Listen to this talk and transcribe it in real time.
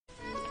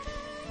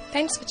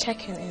Thanks for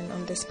checking in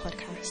on this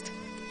podcast.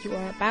 You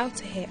are about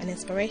to hear an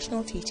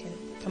inspirational teaching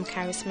from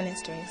Charis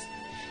Ministries.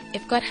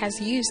 If God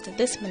has used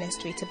this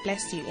ministry to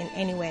bless you in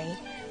any way,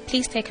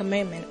 please take a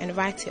moment and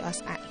write to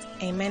us at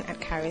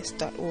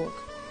amen@charis.org.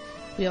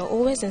 We are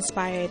always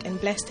inspired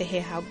and blessed to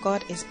hear how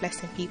God is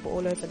blessing people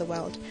all over the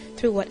world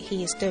through what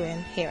He is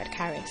doing here at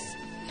Charis.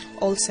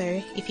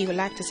 Also, if you would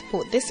like to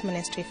support this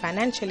ministry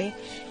financially,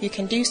 you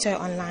can do so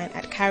online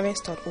at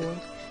charis.org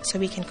so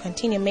we can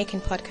continue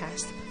making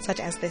podcasts such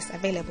as this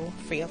available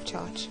free of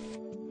charge.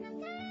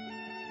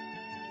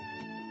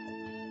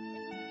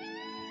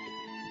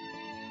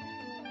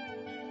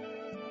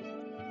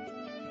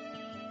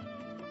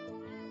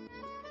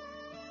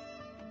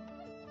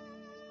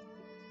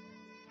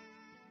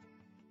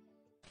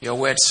 Your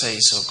word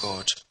says, O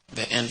God,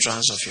 the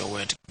entrance of your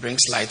word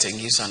brings light and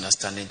gives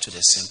understanding to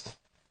the simple.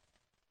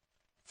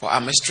 For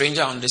I'm a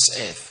stranger on this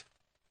earth.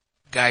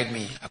 Guide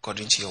me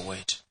according to your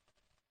word.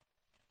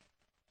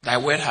 Thy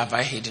word have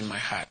I hid in my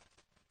heart,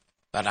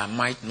 that I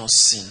might not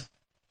sin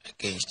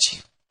against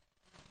you.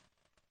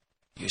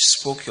 You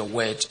spoke your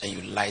word and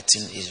you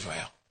lightened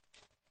Israel.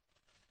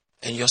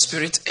 And your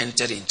spirit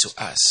entered into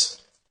us.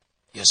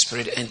 Your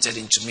spirit entered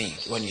into me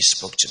when you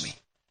spoke to me.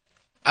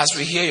 As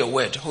we hear your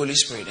word, Holy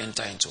Spirit,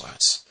 enter into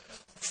us.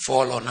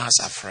 Fall on us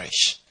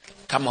afresh.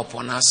 Come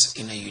upon us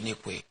in a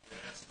unique way.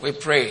 We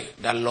pray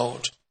that,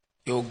 Lord,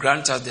 you will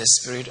grant us the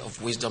spirit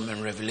of wisdom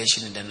and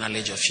revelation in the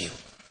knowledge of you.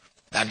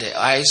 That the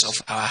eyes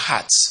of our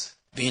hearts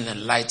being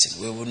enlightened,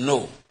 we will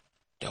know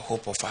the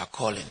hope of our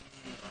calling.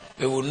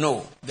 We will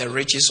know the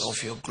riches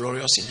of your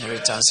glorious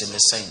inheritance in the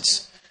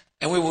saints.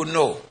 And we will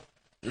know,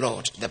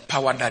 Lord, the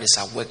power that is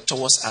at work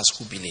towards us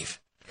who believe.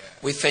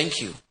 We thank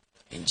you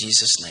in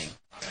Jesus' name.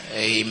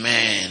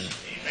 Amen.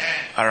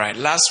 All right.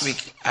 Last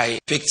week I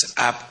picked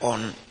up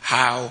on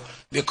how,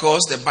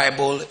 because the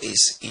Bible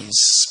is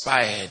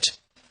inspired,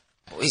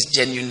 its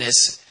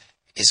genuineness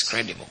is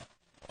credible.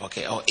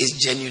 Okay, or its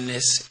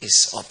genuineness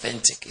is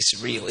authentic,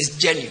 it's real, it's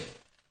genuine.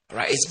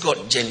 Right? It's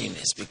got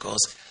genuineness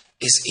because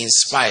it's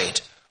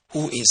inspired.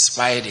 Who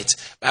inspired it?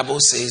 Bible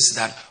says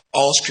that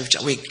all scripture,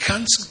 we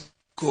can't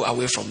go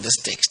away from this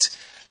text.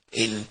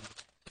 In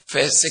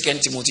 2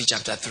 Timothy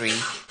chapter 3,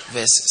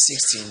 verse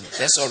 16.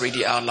 Let's all read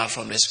it out loud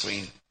from the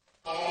screen.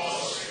 All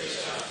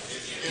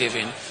scripture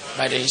given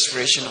by the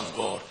inspiration of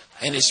God,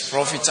 and is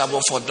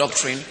profitable for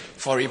doctrine,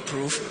 for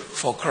reproof,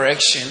 for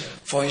correction,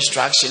 for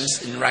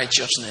instructions in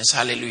righteousness.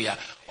 Hallelujah.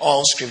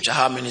 All scripture.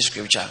 How many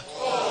scripture?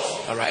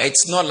 All right.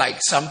 It's not like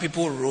some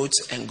people wrote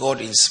and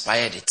God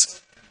inspired it.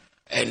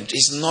 And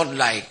it's not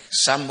like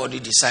somebody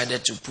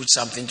decided to put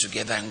something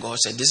together and God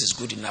said, this is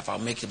good enough, I'll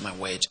make it my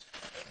word.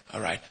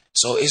 All right.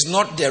 So it's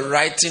not the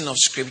writing of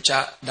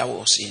scripture that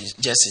was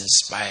just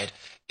inspired.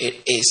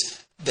 It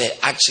is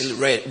the actual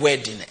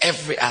wording,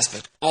 every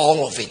aspect,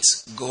 all of it,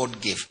 God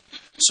gave.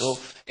 So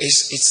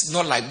it's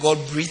not like God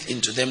breathed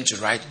into them to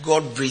write.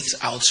 God breathed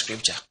out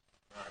scripture.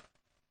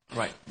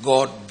 Right.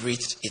 God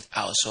breathed it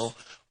out. So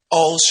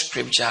all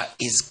scripture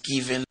is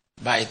given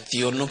by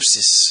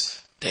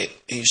theonopsis, the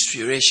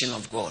inspiration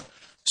of God.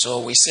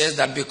 So we say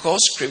that because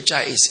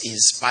scripture is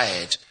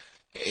inspired,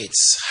 it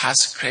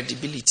has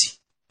credibility.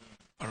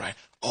 All right.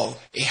 Or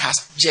it has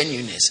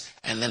genuineness.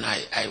 And then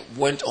I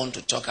went on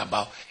to talk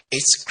about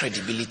its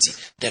credibility,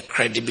 the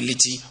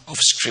credibility of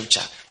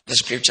scripture. The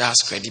scripture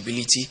has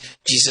credibility.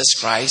 Jesus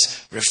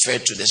Christ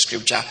referred to the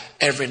scripture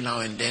every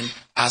now and then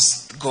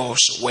as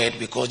God's word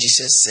because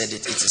Jesus said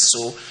it. It is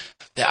so.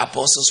 The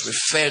apostles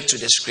referred to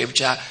the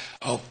scripture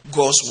or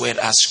God's word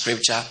as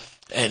scripture.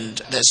 And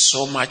there's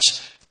so much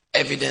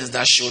evidence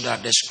that shows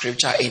that the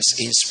scripture is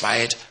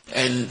inspired.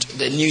 And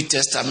the New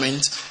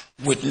Testament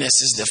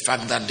witnesses the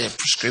fact that the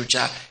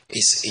scripture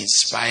is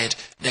inspired.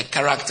 The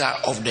character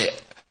of the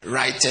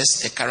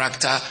writers, the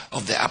character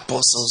of the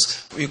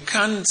apostles, you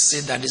can't say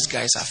that these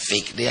guys are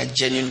fake. They are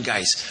genuine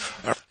guys.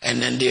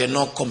 And then they are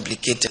not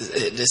complicated.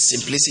 The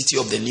simplicity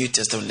of the New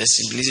Testament, the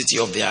simplicity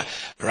of their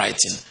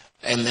writing.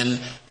 And then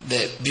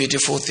the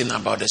beautiful thing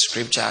about the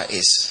scripture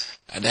is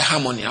the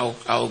harmony.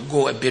 I'll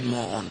go a bit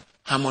more on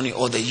harmony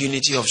or the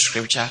unity of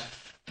scripture.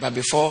 But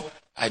before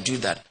I do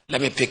that,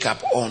 let me pick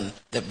up on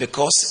that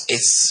because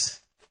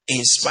it's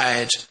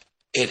inspired,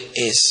 it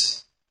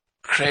is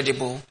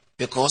credible.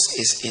 Because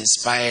it's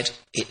inspired,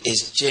 it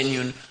is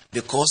genuine.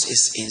 Because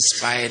it's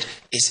inspired,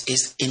 it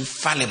is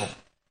infallible.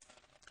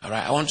 All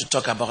right, I want to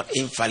talk about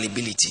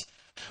infallibility.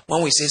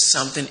 When we say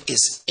something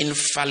is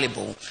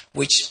infallible,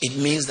 which it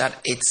means that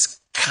it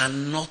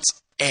cannot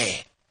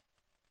err.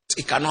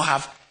 It cannot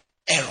have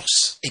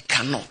errors. It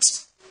cannot.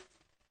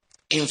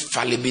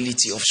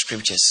 Infallibility of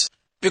scriptures.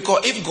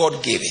 Because if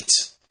God gave it,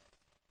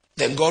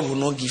 then God will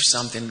not give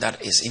something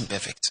that is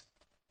imperfect.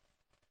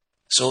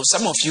 So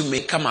some of you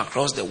may come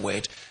across the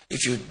word,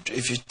 if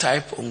you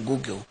type on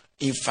Google,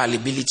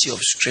 infallibility of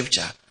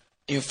scripture,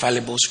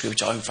 infallible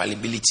scripture or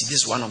infallibility, this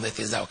is one of the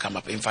things that will come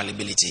up.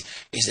 Infallibility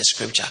is the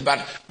scripture.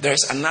 But there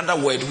is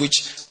another word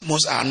which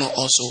most are not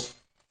also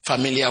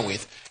familiar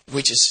with,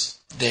 which is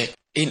the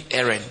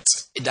inerrant.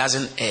 It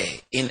doesn't err.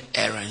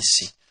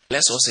 Inerrancy.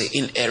 Let's all say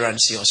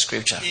inerrancy of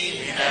scripture.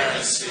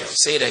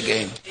 Say it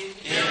again.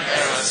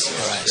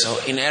 All right.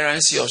 So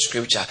inerrancy of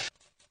scripture.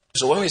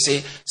 So when we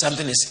say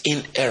something is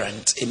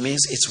inerrant, it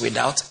means it's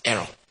without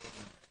error.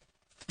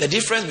 The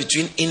difference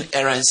between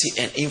inerrancy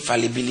and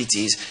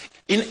infallibility is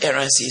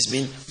inerrancy is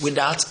being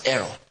without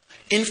error.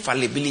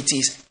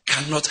 Infallibilities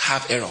cannot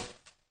have error.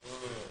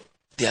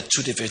 They are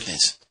two different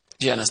things.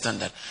 Do you understand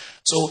that?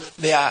 So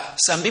there are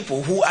some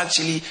people who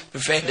actually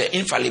prefer the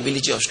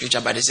infallibility of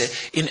scripture, but they say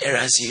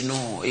inerrancy.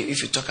 No,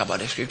 if you talk about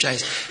the scripture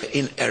is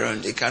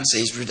inerrant, they can't say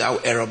it's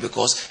without error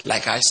because,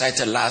 like I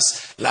cited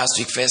last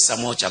week, 1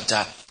 Samuel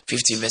chapter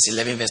 15, verse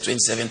 11, verse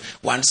 27,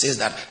 one says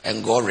that,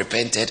 and God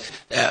repented.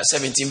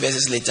 17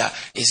 verses later,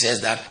 it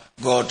says that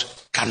God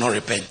cannot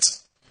repent.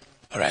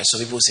 All right, so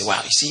people say, wow,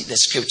 you see, the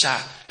scripture,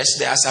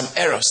 there are some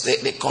errors.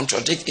 They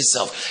contradict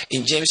itself.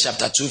 In James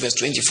chapter 2, verse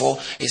 24,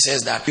 it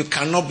says that you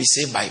cannot be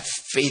saved by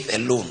faith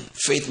alone.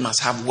 Faith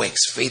must have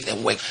works, faith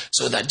and work.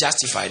 So that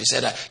justified, he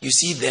said that, you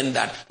see then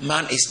that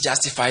man is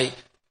justified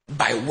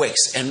by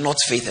works and not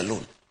faith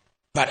alone.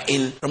 But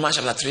in Romans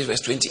chapter 3, verse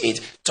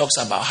 28, talks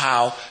about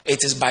how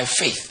it is by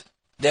faith.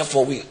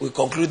 Therefore, we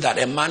conclude that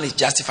a man is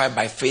justified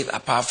by faith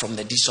apart from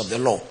the deeds of the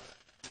law.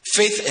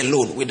 Faith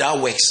alone,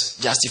 without works,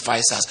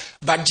 justifies us.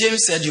 But James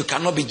said you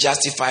cannot be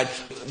justified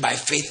by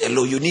faith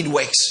alone. You need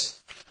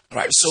works.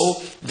 Right?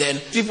 So then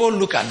people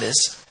look at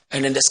this,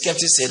 and then the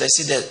skeptics say, they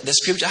see that the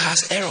scripture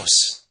has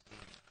errors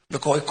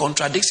because it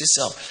contradicts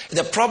itself.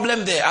 The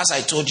problem there, as I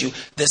told you,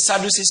 the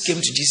Sadducees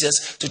came to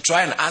Jesus to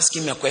try and ask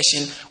him a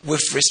question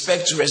with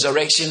respect to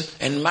resurrection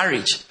and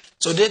marriage.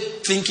 So they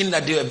thinking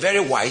that they were very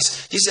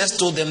wise. Jesus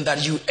told them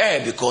that you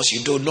err because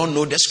you do not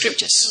know the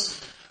scriptures.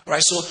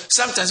 Right, so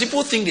sometimes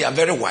people think they are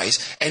very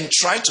wise and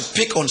try to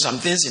pick on some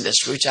things in the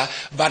scripture,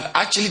 but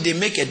actually they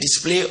make a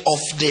display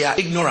of their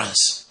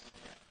ignorance.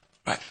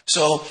 Right,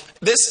 so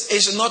this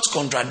is not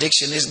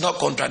contradiction. It's not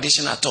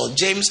contradiction at all.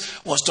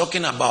 James was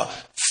talking about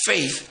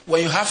faith.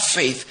 When you have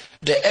faith,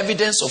 the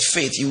evidence of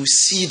faith, you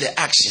see the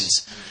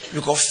actions,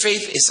 because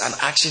faith is an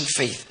action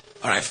faith.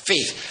 All right,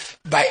 faith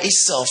by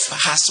itself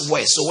has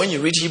words. So when you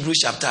read Hebrews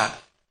chapter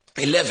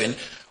 11,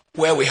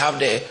 where we have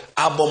the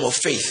album of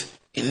faith.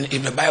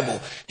 In the Bible,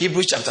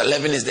 Hebrews chapter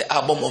 11 is the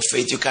album of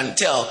faith. You can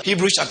tell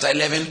Hebrews chapter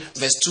 11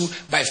 verse 2,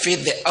 by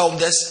faith the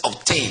elders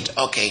obtained.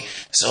 Okay,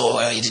 so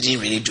he didn't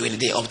really do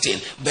anything,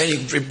 obtained. Then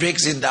he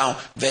breaks it down.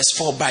 Verse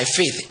 4, by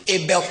faith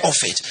Abel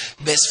offered.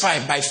 Verse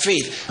 5, by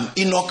faith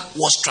Enoch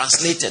was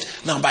translated.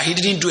 Now, but he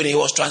didn't do it, he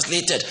was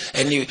translated.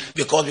 And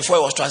because before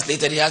he was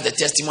translated, he has the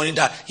testimony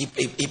that he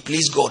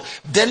pleased God.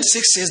 Then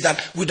 6 says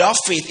that without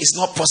faith it's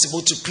not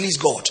possible to please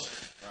God.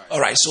 All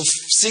right, so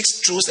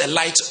 6 throws a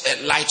light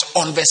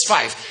on verse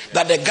 5.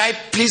 That the guy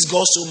pleased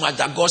God so much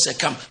that God said,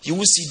 come, you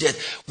will see that.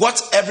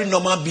 What every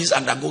normal being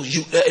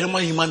undergoes,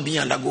 normal human being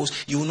undergoes,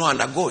 you will not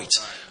undergo it.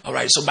 All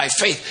right, so by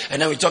faith. And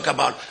then we talk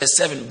about verse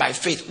 7. By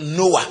faith,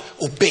 Noah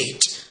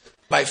obeyed.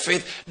 By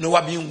faith,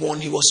 Noah being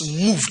warned, he was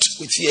moved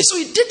with fear. So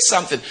he did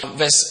something.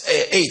 Verse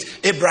 8,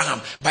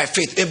 Abraham, by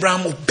faith,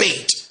 Abraham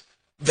obeyed.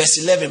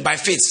 Verse 11, by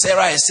faith,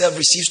 Sarah herself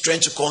received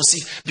strength to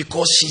conceive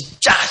because she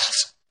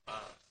judged.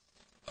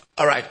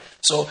 All right.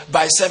 So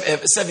by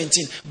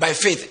 17, by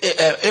faith,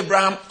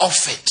 Abraham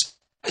offered.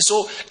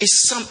 So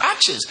it's some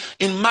actions.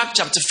 In Mark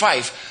chapter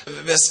 5,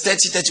 verse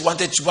 30, 31,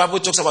 32, the Bible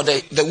talks about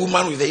the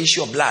woman with the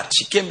issue of blood.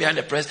 She came behind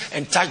the press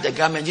and touched the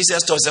garment.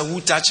 Jesus told her, who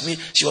touched me?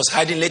 She was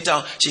hiding. Later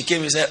on, she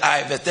came and said,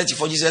 verse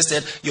 34, Jesus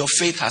said, your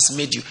faith has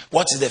made you.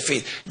 What is the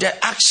faith? The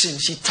action.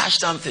 She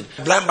touched something.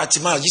 Blind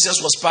Bartimaeus, Jesus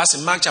was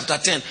passing. Mark chapter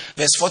 10,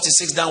 verse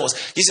 46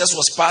 downwards. Jesus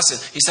was passing.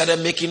 He started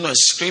making noise,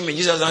 screaming.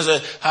 Jesus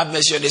answered, have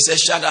mercy. They said,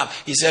 shut up.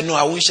 He said, no,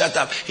 I won't shut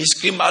up. He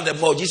screamed out the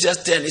mouth.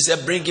 Jesus turned. He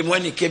said, bring him.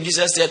 When he came,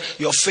 Jesus said,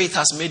 your faith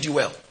has made you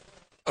well.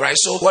 All right,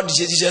 so what did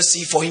Jesus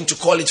see for him to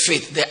call it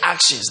faith? The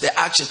actions, the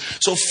action.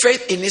 So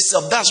faith in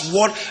itself, that's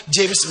what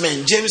James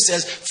meant. James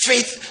says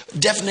faith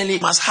definitely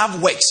must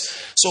have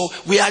works. So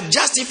we are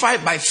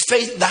justified by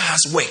faith that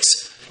has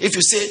works. If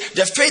you say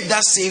the faith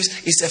that saves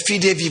is a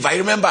fide viva,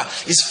 remember,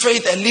 it's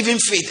faith, a living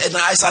faith, and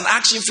it's an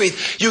action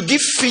faith. You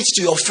give feet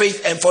to your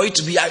faith, and for it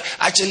to be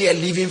actually a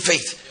living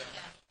faith.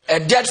 A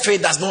dead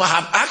faith does not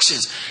have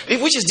actions,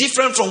 which is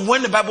different from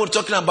when the Bible is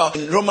talking about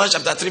in Romans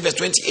chapter 3 verse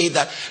 28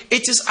 that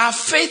it is our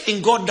faith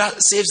in God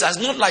that saves us,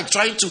 not like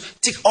trying to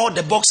tick all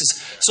the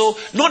boxes. So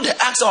not the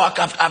acts of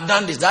I've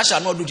done this, thou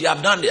shalt not do this,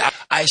 I've done this,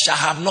 I shall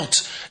have not,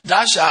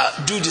 thou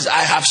shalt do this,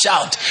 I have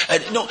shalt.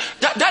 No,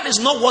 that is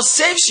not what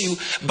saves you,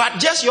 but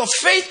just your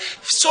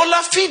faith,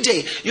 sola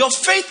fide, your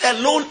faith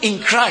alone in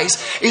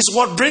Christ is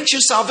what brings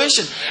you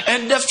salvation.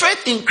 And the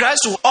faith in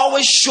Christ will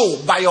always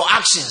show by your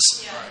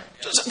actions.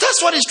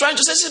 That's what he's trying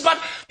to say. But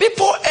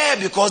people err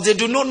because they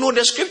do not know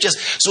the scriptures.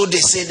 So they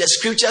say the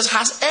scriptures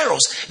has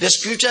errors. The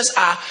scriptures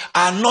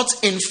are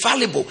not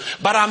infallible.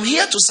 But I'm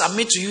here to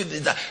submit to you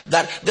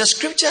that the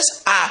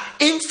scriptures are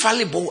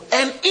infallible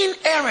and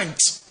inerrant.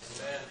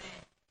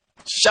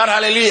 Shout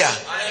hallelujah.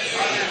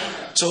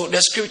 Hallelujah. So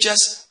the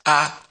scriptures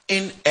are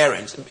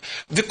inerrant.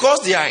 Because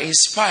they are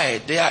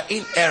inspired, they are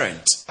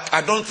inerrant.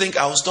 I don't think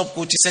I will stop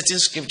quoting certain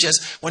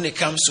scriptures when it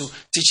comes to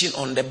teaching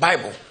on the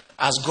Bible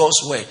as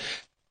God's word.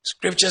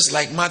 Scriptures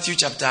like Matthew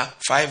chapter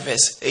 5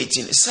 verse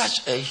 18 is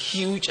such a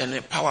huge and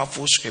a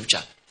powerful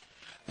scripture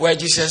where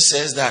Jesus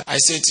says that, I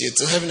say to you,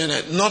 to heaven and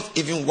earth, not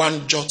even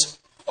one jot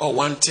or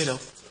one tittle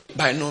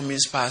by no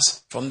means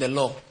pass from the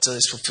law till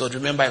it's fulfilled.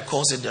 Remember, he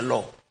calls it the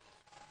law.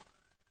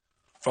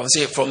 From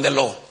the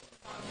law.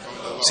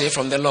 Say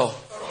from the law.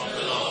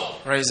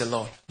 Praise the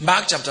Lord.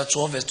 Mark chapter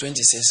 12 verse 20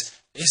 says,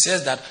 it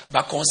says that,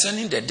 but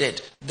concerning the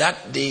dead,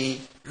 that they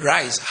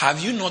rise,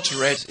 have you not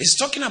read? It's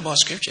talking about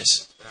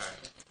scriptures.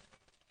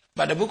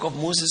 But the book of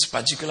Moses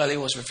particularly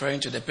was referring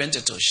to the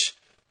Pentateuch.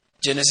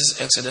 Genesis,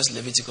 Exodus,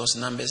 Leviticus,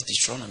 Numbers,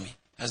 Deuteronomy.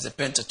 As the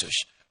Pentateuch,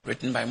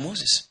 written by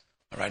Moses.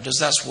 Alright,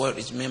 that's what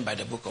it meant by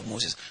the book of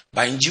Moses.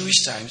 But in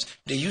Jewish times,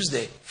 they use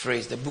the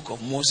phrase, the book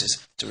of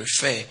Moses, to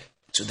refer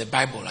to the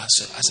Bible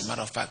as a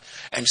matter of fact.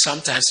 And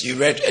sometimes you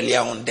read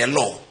earlier on the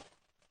law.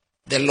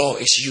 The law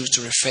is used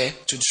to refer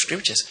to the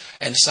scriptures.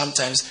 And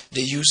sometimes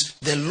they use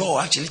the law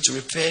actually to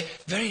refer,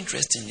 very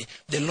interestingly,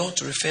 the law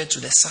to refer to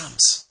the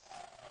Psalms.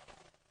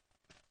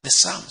 The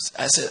Psalms,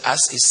 as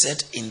is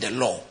said in the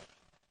law.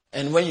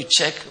 And when you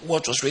check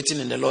what was written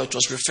in the law, it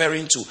was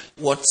referring to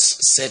what's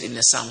said in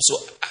the Psalms. So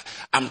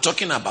I'm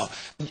talking about,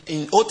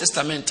 in Old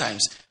Testament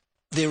times,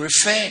 they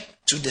refer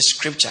to the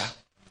scripture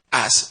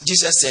as,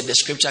 Jesus said, the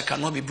scripture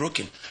cannot be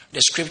broken.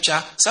 The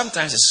scripture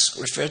sometimes is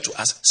referred to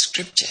as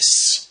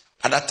scriptures.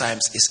 Other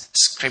times is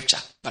scripture.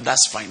 But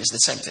that's fine, it's the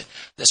same thing.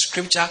 The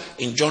scripture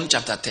in John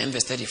chapter 10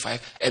 verse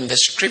 35, and the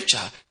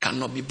scripture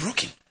cannot be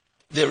broken.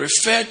 They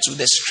refer to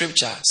the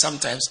scripture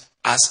sometimes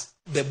as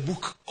the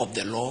book of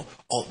the law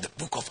or the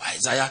book of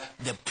Isaiah,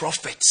 the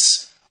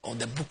prophets, or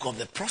the book of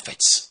the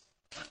prophets.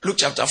 Luke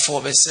chapter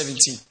 4 verse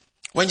 17.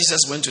 When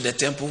Jesus went to the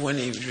temple, when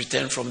he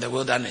returned from the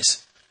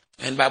wilderness,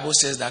 and the Bible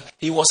says that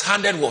he was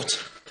handed what?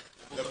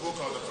 The book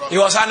of the prophets. He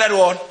was handed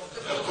what?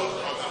 The book of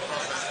the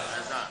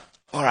prophets.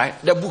 All right,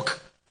 the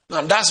book.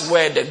 Now that's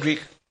where the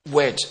Greek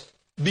word,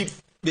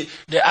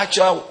 the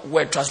actual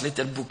word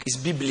translated book is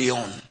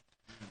biblion.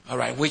 All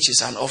right, which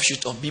is an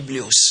offshoot of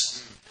biblios.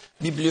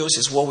 Biblios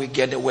is where we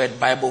get the word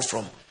Bible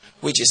from,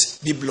 which is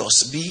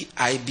biblos,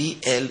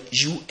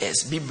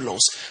 B-I-B-L-U-S, biblos.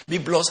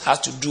 Biblos has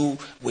to do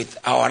with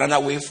another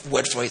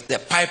word for it, the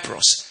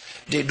papyrus.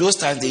 Those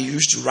times they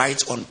used to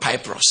write on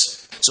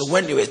papyrus. So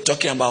when they were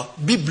talking about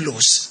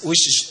biblos,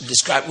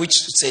 which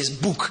says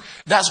book,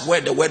 that's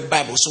where the word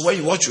Bible. So when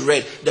you want to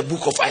read the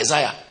book of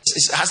Isaiah,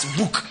 it has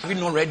book. Have you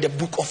not read the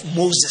book of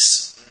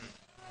Moses?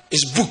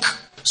 It's book.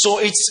 So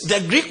it's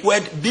the Greek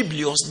word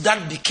biblios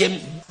that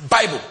became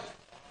Bible.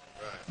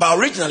 But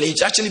originally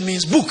it actually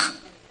means book.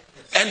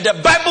 And the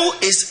Bible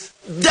is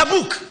the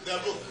book.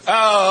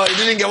 Oh, you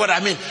didn't get what I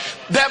mean.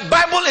 The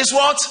Bible is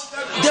what?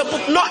 The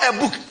book, not a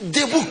book.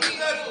 The book.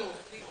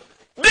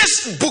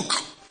 This book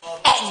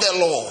of the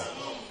law.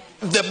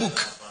 The book.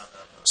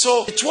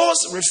 So it was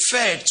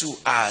referred to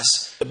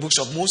as the books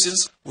of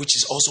Moses, which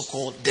is also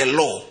called the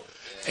law.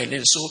 And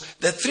then so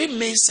the three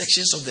main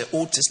sections of the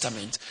Old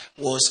Testament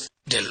was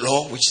the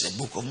law, which is the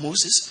book of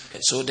Moses.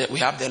 And so that we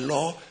have the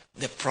law,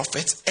 the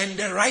prophets, and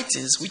the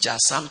writings, which are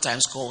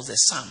sometimes called the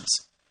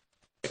Psalms.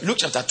 Luke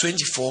chapter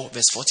 24,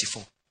 verse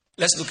 44.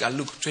 Let's look at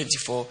Luke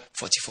 24,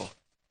 44.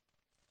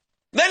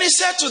 Then he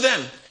said to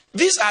them,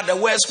 these are the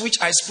words which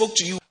I spoke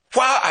to you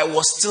while I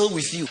was still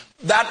with you,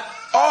 that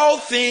all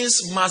things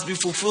must be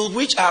fulfilled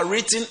which are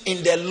written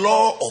in the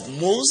law of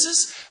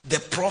Moses, the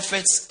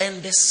prophets,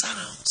 and the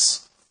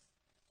Psalms.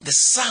 The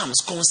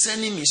Psalms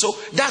concerning me. So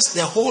that's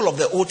the whole of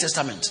the Old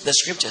Testament, the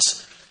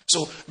scriptures.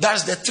 So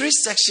that's the three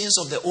sections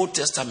of the Old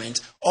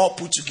Testament all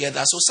put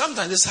together. So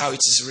sometimes this is how it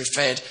is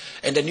referred.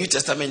 And the New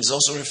Testament is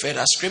also referred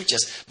as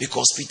scriptures.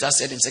 Because Peter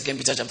said in 2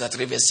 Peter chapter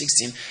 3 verse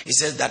 16, he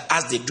says that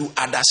as they do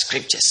other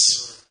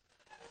scriptures.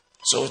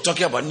 So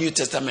talking about New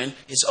Testament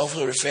is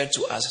also referred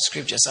to as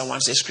scriptures.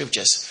 Someone says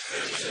scriptures.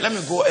 Let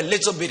me go a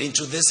little bit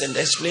into this and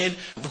explain,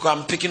 because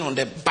I'm picking on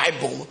the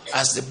Bible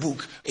as the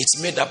book.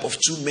 It's made up of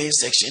two main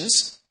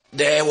sections.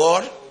 The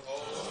word,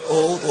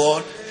 Old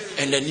Word,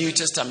 and the New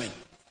Testament.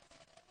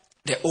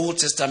 The Old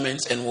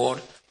Testament and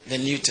word, the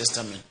New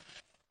Testament.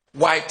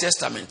 Why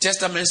Testament?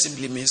 Testament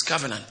simply means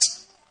covenant.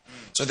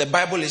 So the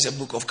Bible is a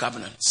book of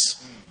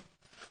covenants.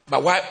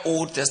 But why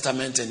Old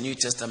Testament and New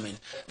Testament?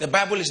 The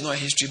Bible is not a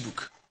history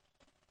book.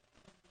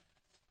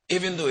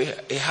 Even though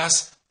it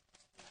has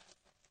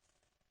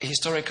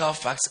historical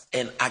facts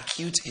and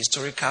acute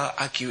historical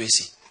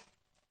accuracy.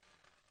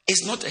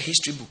 It's not a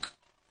history book.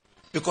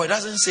 Because it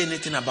doesn't say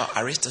anything about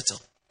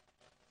Aristotle.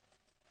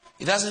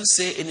 It doesn't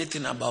say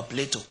anything about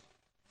Plato.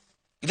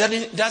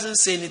 It doesn't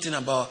say anything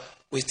about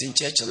Winston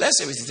Churchill. Let's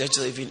say Winston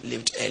Churchill even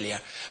lived earlier.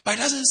 But it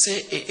doesn't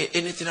say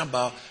anything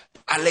about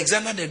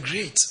Alexander the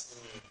Great.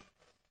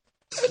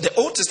 The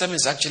Old Testament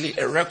is actually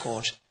a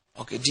record,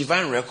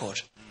 divine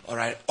record, all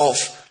right, of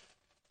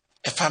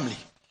a family.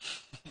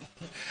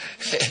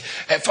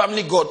 A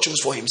family God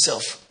chose for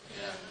himself.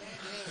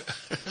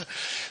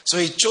 So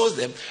he chose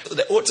them.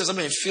 The Old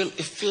Testament is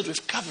filled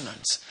with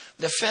covenants.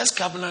 The first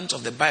covenant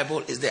of the Bible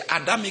is the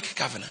Adamic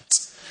covenant.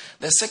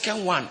 The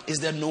second one is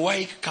the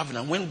Noahic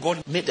covenant. When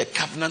God made a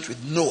covenant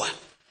with Noah,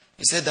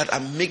 he said that I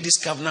make this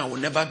covenant, I will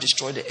never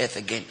destroy the earth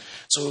again.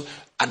 So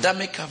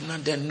Adamic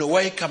covenant, then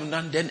Noahic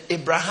covenant, then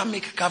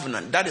Abrahamic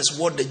covenant. That is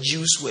what the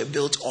Jews were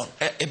built on.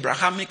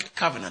 Abrahamic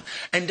covenant.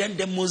 And then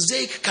the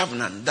Mosaic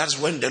covenant. That's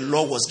when the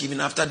law was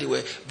given after they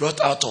were brought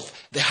out of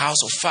the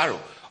house of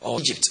Pharaoh or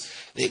Egypt.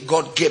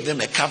 God gave them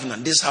a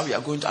covenant. This is how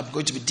I'm going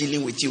to be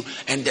dealing with you.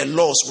 And the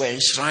laws were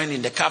enshrined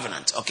in the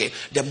covenant. Okay.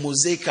 The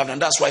Mosaic covenant.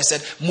 That's why I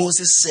said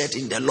Moses said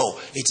in the law.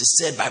 It is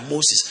said by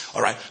Moses.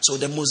 All right. So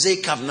the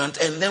Mosaic covenant.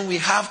 And then we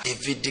have the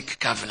Davidic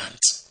covenant.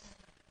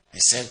 He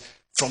said,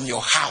 from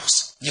your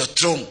house, your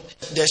throne,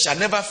 there shall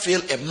never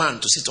fail a man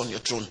to sit on your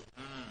throne.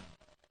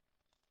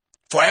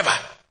 Forever.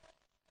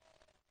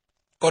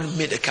 God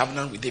made a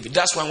covenant with David.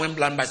 That's why when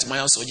blind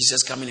Bartimaeus saw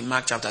Jesus coming in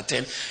Mark chapter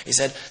 10, he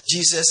said,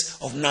 Jesus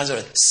of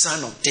Nazareth,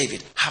 son of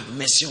David, have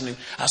mercy on him.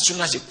 As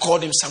soon as he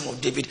called him son of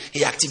David,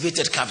 he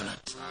activated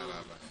covenant.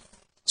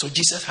 So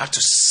Jesus had to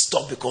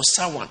stop because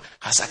someone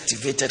has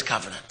activated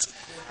covenant.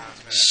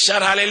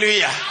 Shout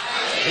hallelujah.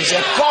 He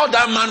said, call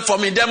that man for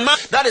me. The man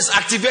that is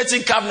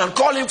activating covenant,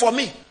 call him for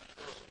me.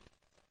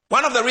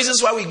 One of the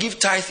reasons why we give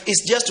tithe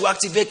is just to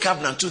activate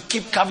covenant, to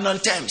keep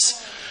covenant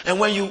terms. And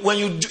when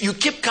you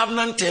keep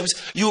covenant terms,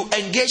 you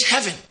engage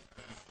heaven.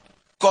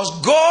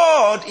 Because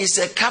God is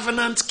a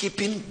covenant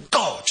keeping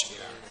God.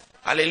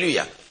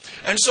 Hallelujah.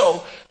 And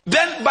so,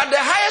 then, but the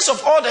highest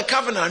of all the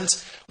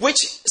covenants, which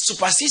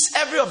supersedes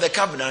every of the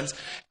covenants,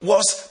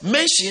 was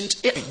mentioned.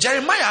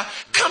 Jeremiah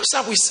comes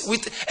up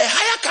with a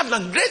higher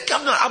covenant, great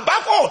covenant,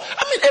 above all.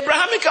 I mean,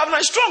 Abrahamic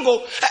covenant is strong.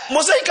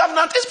 Mosaic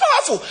covenant is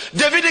powerful.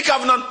 Davidic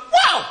covenant,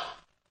 wow.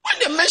 When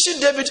they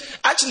mention David,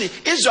 actually,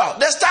 Israel,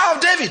 the Star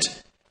of David.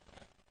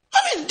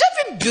 I mean,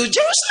 David built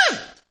Jerusalem.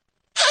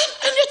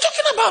 And you're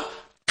talking about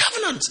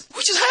covenant,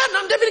 which is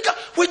higher than David.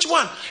 Which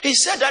one? He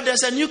said that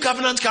there's a new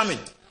covenant coming.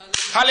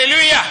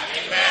 Hallelujah.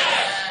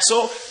 Amen.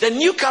 So the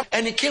new covenant,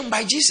 and it came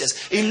by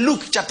Jesus. In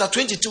Luke chapter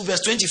 22, verse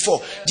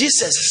 24,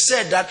 Jesus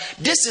said that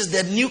this is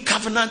the new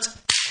covenant.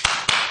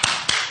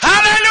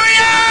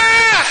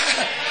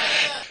 Hallelujah.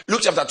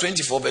 Luke chapter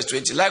 24, verse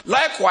 20.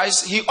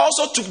 Likewise, he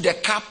also took the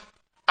cup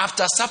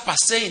after supper,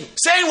 saying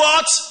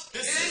what?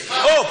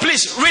 Oh,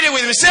 please read it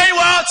with me. Saying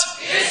what?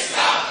 This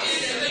cup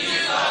is in the new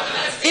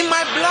covenant in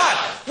my blood,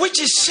 which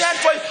is shed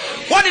for you.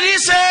 What did he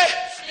say?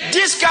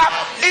 This cup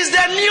is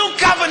the new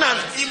covenant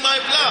in my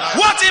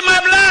blood. What in my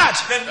blood?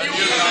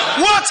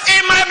 What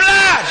in my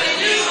blood?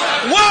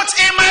 What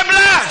in my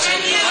blood?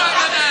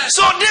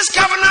 So this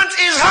covenant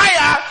is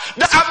higher.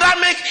 The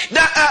Adamic,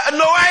 the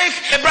Noahic,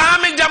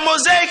 Abrahamic, the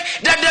Mosaic,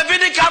 the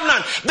Davidic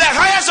covenant. The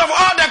highest of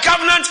all the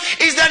covenants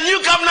is the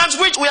new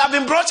covenant which we have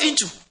been brought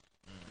into.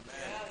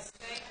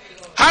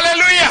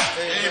 Hallelujah.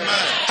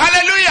 Amen.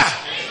 Hallelujah.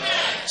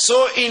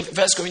 So in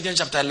 1 Corinthians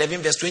chapter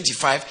 11 verse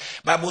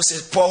 25, Bible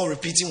says, Paul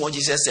repeating what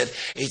Jesus said.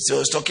 It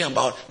was talking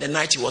about the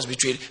night he was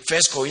betrayed.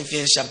 1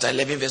 Corinthians chapter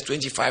 11 verse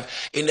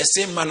 25. In the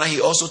same manner, he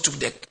also took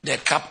the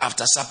cup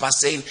after supper,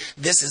 saying,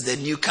 this is the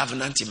new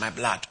covenant in my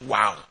blood.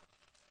 Wow.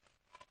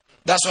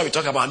 That's why we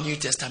talk about New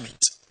Testament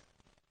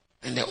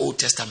and the Old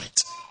Testament.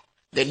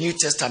 The New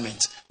Testament,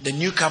 the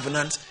new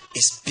covenant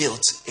is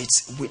built.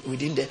 It's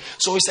within there.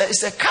 So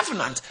it's a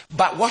covenant.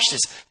 But watch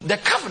this. The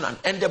covenant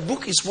and the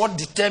book is what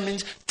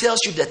tells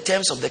you the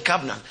terms of the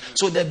covenant.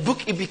 So the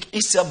book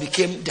itself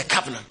became the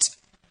covenant.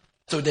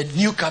 So the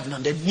new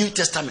covenant, the New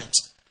Testament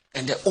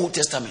and the Old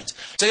Testament.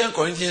 2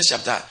 Corinthians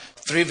chapter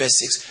 3 verse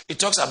 6. It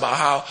talks about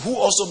how who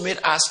also made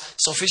us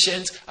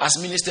sufficient as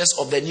ministers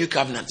of the new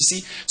covenant. You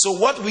see, so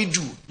what we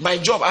do, my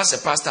job as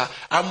a pastor,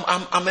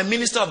 I'm a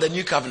minister of the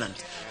new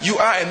covenant. You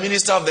are a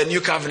minister of the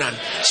new covenant.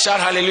 Shout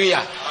hallelujah.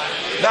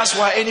 Hallelujah. That's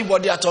why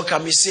anybody at all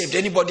can be saved.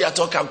 Anybody at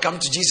all can come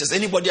to Jesus.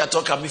 Anybody at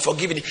all can be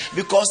forgiven.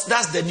 Because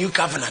that's the new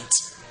covenant.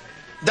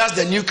 That's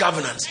the new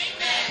covenant.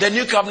 The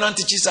new covenant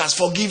teaches us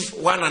forgive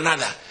one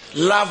another,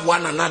 love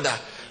one another,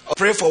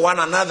 pray for one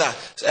another,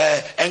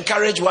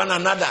 encourage one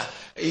another,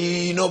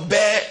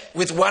 bear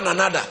with one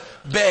another.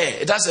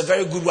 Bear. That's a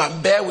very good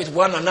one. Bear with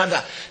one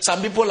another.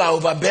 Some people are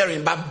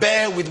overbearing, but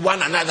bear with one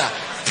another.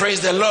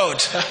 Praise the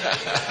Lord.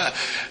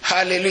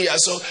 Hallelujah.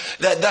 So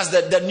that's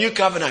the new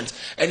covenant.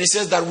 And it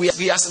says that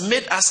he has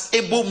made us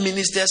able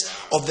ministers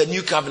of the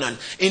new covenant.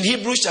 In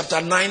Hebrews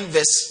chapter 9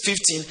 verse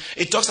 15,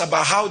 it talks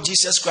about how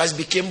Jesus Christ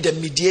became the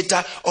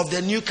mediator of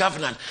the new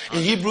covenant.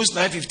 In Hebrews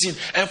 9:15.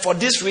 And for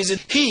this reason,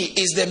 he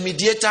is the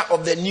mediator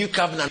of the new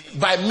covenant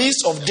by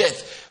means of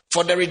death.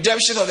 For the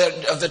redemption of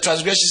the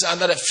transgressions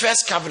under the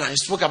first covenant. He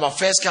spoke about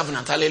first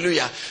covenant.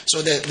 Hallelujah.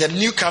 So the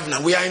new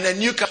covenant. We are in the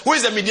new covenant. Who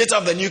is the mediator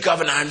of the new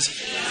covenant?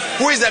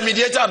 Who is the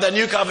mediator of the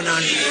new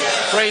covenant?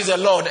 Praise the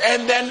Lord.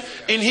 And then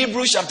in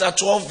Hebrews chapter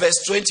 12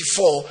 verse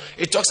 24,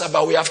 it talks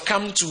about we have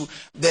come to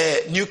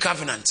the new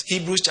covenant.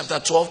 Hebrews chapter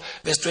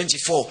 12 verse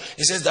 24.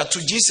 It says that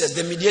to Jesus,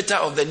 the mediator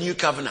of the new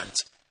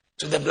covenant.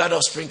 So the blood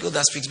of sprinkle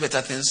that speaks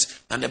better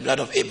things than the blood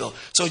of Abel.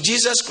 So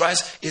Jesus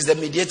Christ is the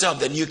mediator of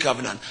the new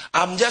covenant.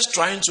 I'm just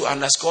trying to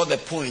underscore the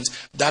point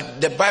that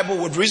the Bible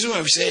would reason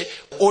when we say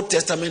Old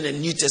Testament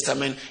and New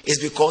Testament is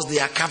because they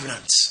are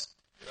covenants.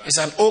 It's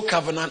an old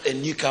covenant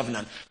and new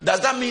covenant. Does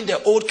that mean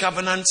the old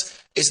covenant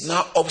is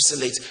now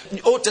obsolete?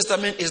 The Old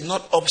Testament is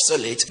not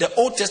obsolete. The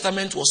Old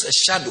Testament was a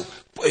shadow.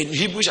 In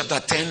Hebrews chapter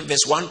 10,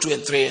 verse 1, 2,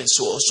 and 3, and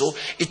so on. So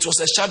it was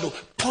a shadow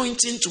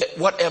pointing to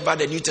whatever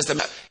the New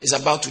Testament is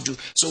about to do.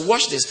 So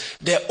watch this.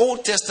 The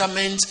Old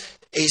Testament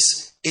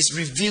is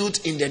revealed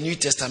in the New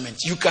Testament.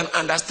 You can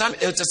understand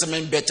the Old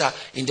Testament better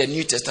in the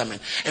New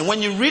Testament. And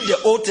when you read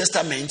the Old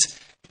Testament,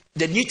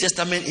 the New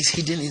Testament is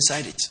hidden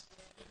inside it.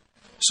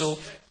 So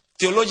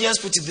theologians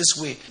put it this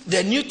way: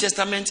 the New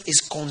Testament is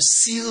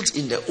concealed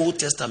in the Old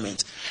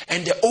Testament,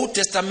 and the Old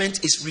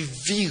Testament is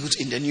revealed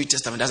in the New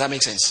Testament. Does that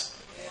make sense?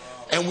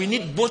 And we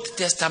need both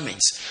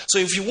testaments. So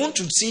if you want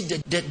to see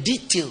the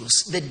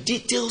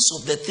details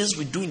of the things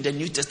we do in the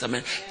New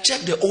Testament, check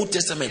the Old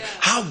Testament,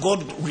 how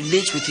God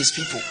relates with his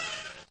people.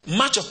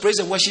 Much of praise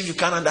and worship you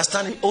can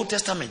understand in the Old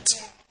Testament.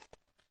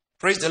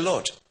 Praise the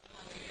Lord.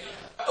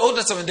 Old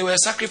Testament, they were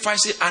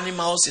sacrificing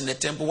animals in the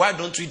temple. Why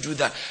don't we do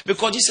that?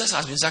 Because Jesus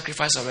has been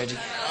sacrificed already.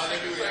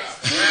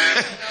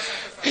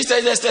 He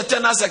said there's the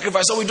eternal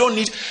sacrifice, so we don't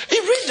need. He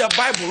read the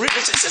Bible.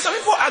 Some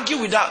people argue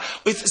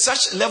with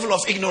such level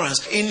of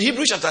ignorance. In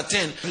Hebrews chapter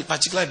 10,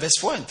 particularly verse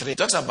 4 and 3, it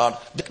talks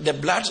about the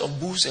blood of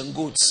bulls and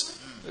goats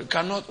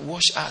cannot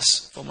wash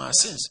us from our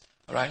sins.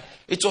 Right?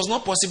 It was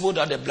not possible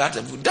that the blood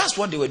of goats. That's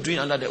what they were doing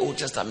under the Old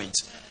Testament.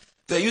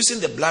 They're using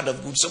the blood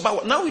of goats. So,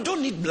 but now we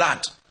don't need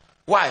blood.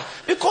 Why?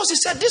 Because he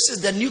said, this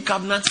is the new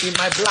covenant in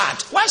my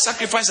blood. Why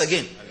sacrifice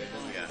again?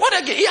 Hallelujah.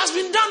 What again? It has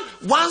been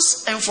done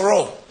once and for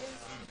all.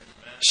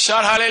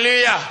 Shout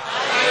hallelujah.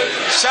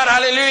 Hallelujah. Shout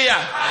hallelujah.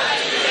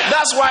 Hallelujah.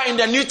 That's why in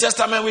the New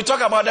Testament we talk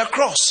about the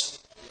cross.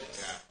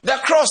 The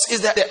cross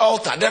is the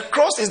altar. The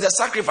cross is the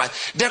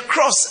sacrifice. The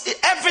cross,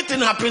 everything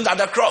happens at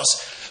the cross.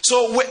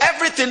 So with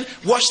everything,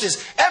 watch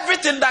this.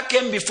 Everything that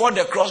came before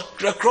the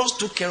cross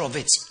took care of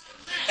it.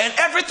 And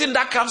everything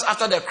that comes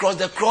after the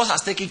cross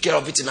has taken care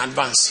of it in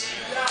advance.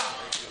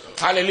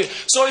 Hallelujah.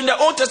 So in the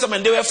Old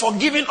Testament, they were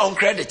forgiven on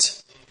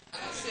credit.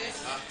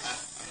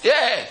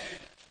 Yeah.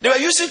 They were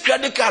using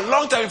credit card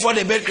long time before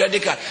they made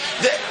credit card.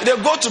 They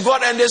go to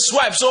God and they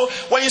swipe. So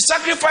when you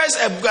sacrifice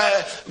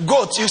a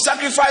goat, you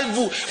sacrifice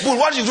bull,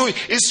 what you do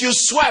is you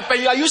swipe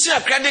and you are using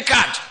a credit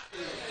card.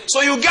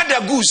 So you get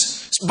the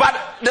goose, but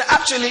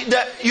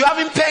you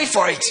haven't paid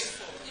for it.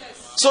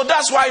 So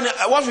that's why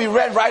what we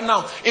read right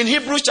now in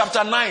Hebrews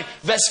chapter 9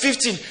 verse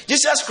 15,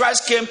 Jesus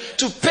Christ came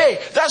to pay.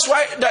 That's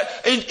why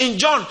in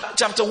John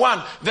chapter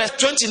 1 verse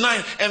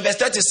 29 and verse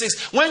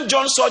 36, when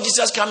John saw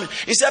Jesus coming,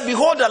 he said,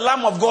 behold the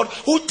Lamb of God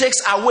who takes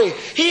away.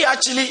 He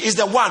actually is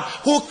the one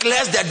who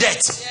clears the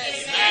debt.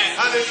 Amen.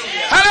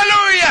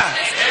 Hallelujah.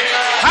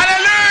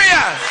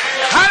 Hallelujah.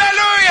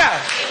 Hallelujah.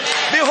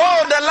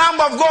 Behold the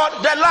Lamb of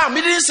God, the Lamb.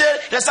 He didn't say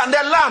the Son,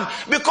 the Lamb,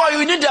 because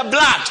you need the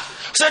blood.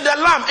 So the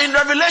Lamb in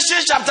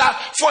Revelation chapter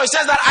 4, it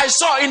says that I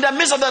saw in the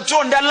midst of the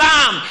throne the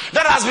Lamb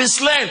that has been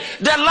slain.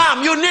 The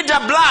Lamb, you need the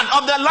blood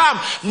of the Lamb.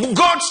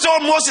 God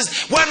told Moses,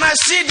 when I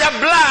see the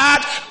blood,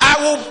 I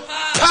will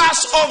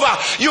pass over.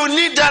 You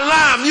need the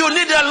Lamb. You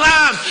need the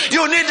Lamb.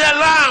 You need the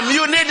Lamb.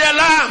 You need the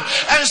Lamb.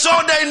 And so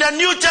in the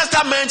New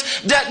Testament,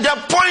 the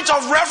point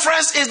of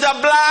reference is the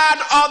blood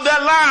of the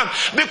Lamb,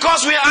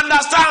 because we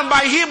understand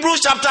by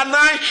Hebrews chapter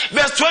 9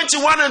 verse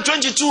 21 and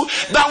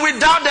 22 that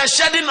without the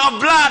shedding of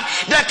blood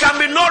there can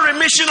be no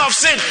remission of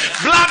sin.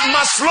 Blood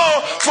must flow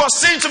for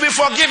sin to be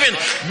forgiven.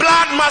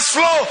 Blood must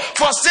flow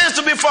for sins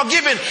to be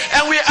forgiven.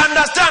 And we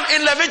understand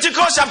in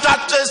Leviticus chapter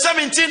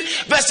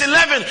 17 verse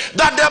 11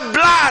 that the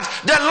blood,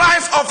 the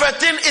life of a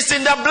thing is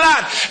in the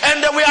blood.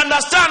 And then we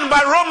understand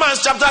by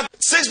Romans chapter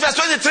 6 verse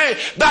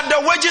 23 that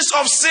the wages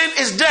of sin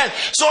is death.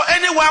 So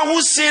anyone who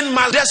sins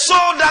the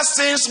soul that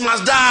sins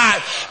must die.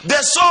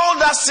 The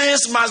soul that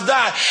sins must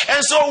die.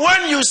 And so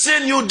when you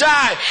sin, you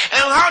die.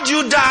 And how do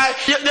you die?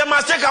 They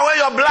must take away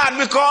your blood,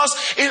 because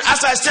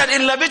as I said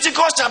in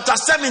Leviticus chapter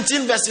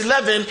 17 verse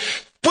 11,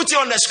 put it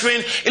on the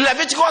screen. In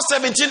Leviticus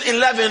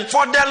 17:11,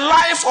 for the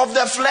life of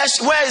the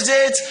flesh, where is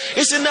it?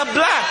 It's in the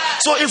blood.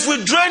 So if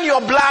we drain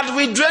your blood,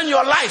 we drain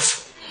your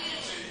life.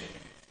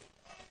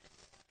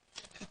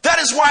 That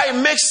is why it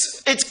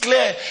makes it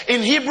clear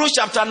in Hebrews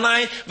chapter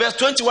 9 verse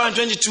 21 and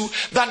 22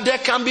 that there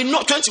can be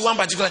no, 21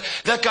 particularly,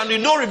 there can be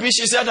no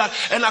remission. He said that,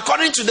 and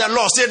according to the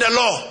law, say the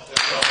law.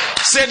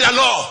 Say the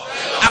law.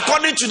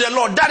 According to the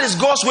law, that is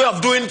God's way of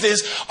doing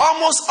things.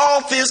 Almost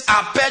all things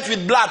are purged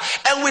with blood.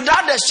 And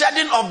without the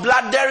shedding of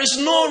blood, there is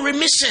no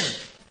remission.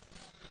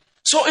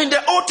 So in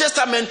the Old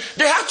Testament,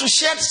 they had to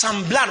shed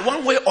some blood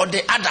one way or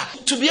the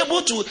other to be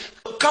able to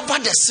cover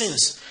the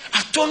sins.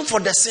 At atone for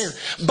the sin.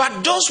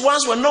 But those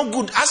ones were not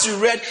good, as we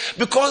read,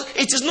 because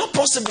it is not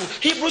possible.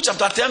 Hebrews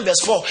chapter 10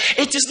 verse 4.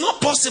 It is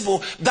not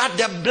possible that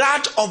the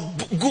blood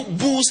of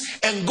bulls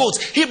and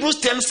goats. Hebrews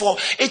 10:4.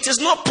 It is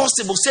not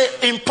possible.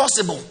 Say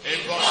impossible.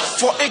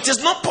 For it is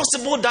not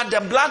possible that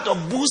the blood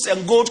of bulls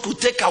and goats could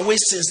take away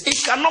sins.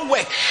 It cannot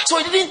work. So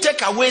it didn't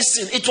take away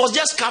sin. It was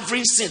just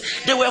covering sin.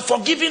 They were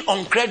forgiven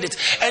on credit.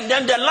 And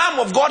then the Lamb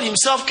of God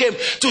himself came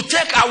to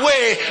take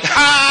away.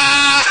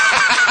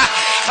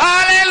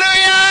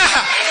 Hallelujah!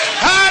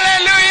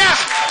 Hallelujah!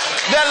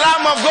 The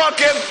Lamb of God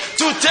came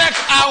to take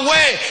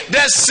away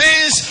the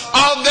sins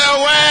of the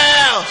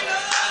world.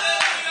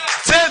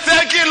 Say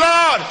thank you,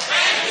 Lord.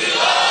 Thank you,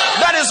 Lord.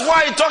 That is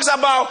why it talks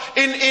about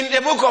in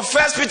the book of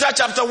 1 Peter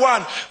chapter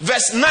 1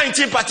 verse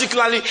 19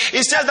 particularly,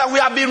 it says that we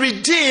have been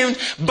redeemed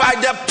by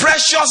the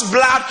precious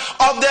blood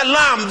of the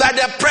Lamb. That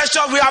the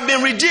precious, we have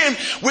been redeemed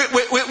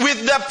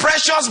with the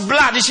precious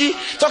blood. Is she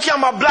talking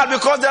about blood?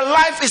 Because the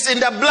life is in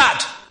the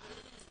blood.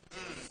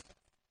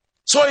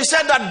 So he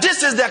said that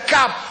this is the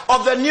cup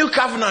of the new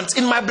covenant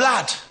in my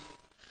blood.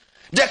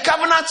 The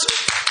covenant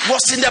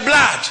was in the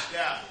blood.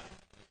 Yeah.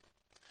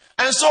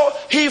 And so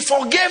he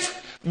forgave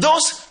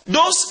those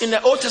in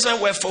the Old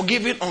Testament were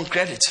forgiven on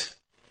credit.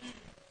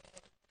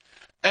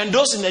 And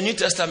those in the New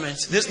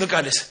Testament, look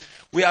at this.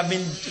 We have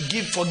been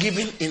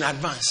forgiven in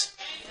advance.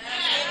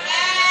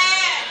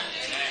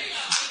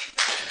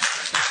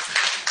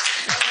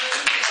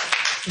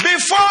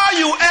 Before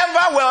you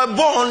ever were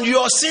born,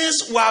 your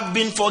sins have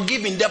been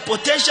forgiven. The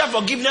potential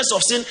forgiveness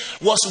of sin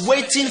was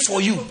waiting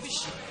for you.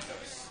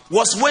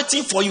 Was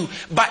waiting for you.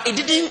 But it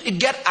didn't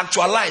get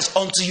actualized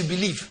until you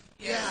believe.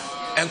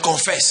 And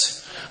confess.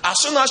 As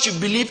soon as you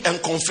believe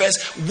and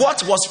confess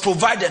what was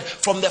provided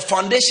from the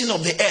foundation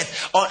of the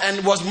earth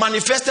and was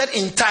manifested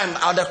in time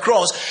at the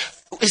cross,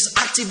 is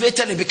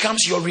activated and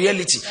becomes your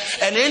reality.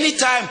 And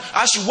anytime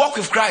as you walk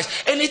with Christ,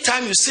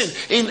 anytime you sin,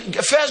 in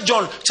 1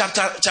 John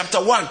chapter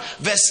 1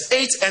 verse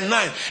 8 and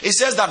 9, it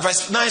says that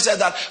verse 9 says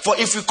that for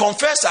if we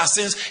confess our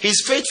sins, he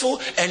is faithful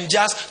and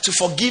just to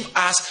forgive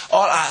us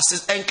all our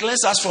sins and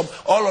cleanse us from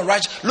all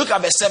unrighteousness. Look at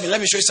verse 7.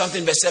 Let me show you something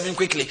in verse 7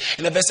 quickly.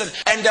 In the verse 7,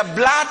 and the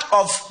blood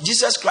of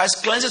Jesus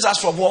Christ cleanses us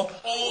from what?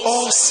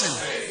 All sin.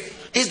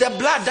 It's the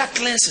blood that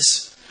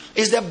cleanses.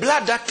 It's the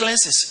blood that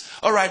cleanses.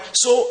 All right.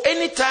 So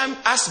anytime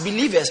as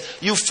believers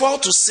you fall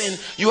to sin,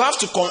 you have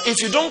to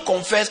if you don't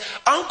confess,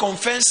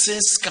 unconfessed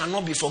sins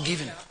cannot be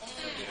forgiven.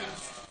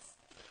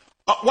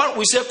 What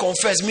we say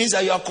confess means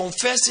that you are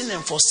confessing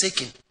and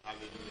forsaking.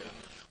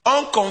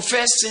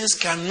 Unconfessed sins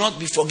cannot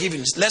be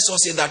forgiven. Let's all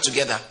say that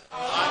together.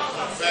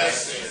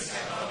 Unconfessed sins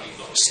cannot be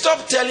forgiven.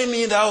 Stop telling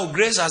me that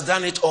grace has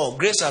done it all.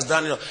 Grace has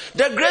done it all.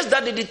 The grace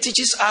that it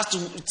teaches us to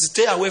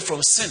stay away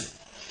from sin.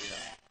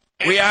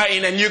 We are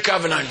in a new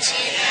covenant.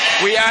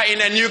 We are in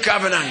a new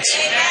covenant.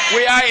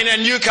 We are in a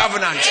new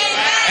covenant.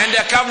 And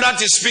the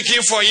covenant is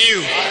speaking for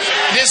you.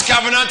 This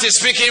covenant is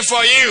speaking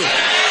for you.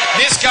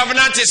 This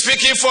covenant is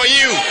speaking for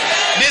you.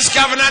 This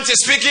covenant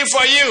is speaking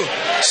for you.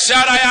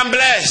 Shout, I am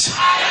blessed.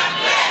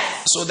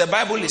 So the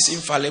Bible is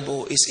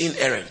infallible, it's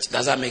inerrant.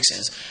 Does that make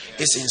sense?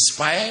 It's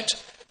inspired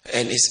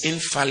and it's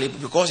infallible.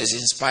 Because it's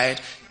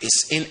inspired,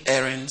 it's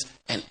inerrant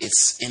and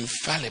it's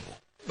infallible.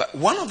 But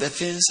one of the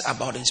things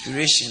about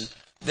inspiration,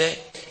 the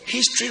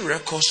history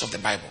records of the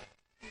Bible.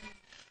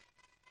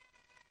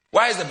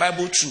 Why is the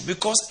Bible true?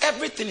 Because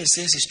everything it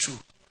says is true.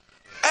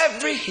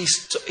 Every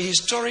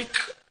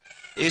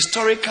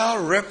historical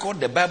record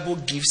the Bible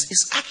gives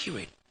is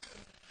accurate.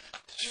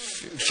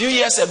 A few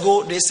years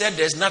ago, they said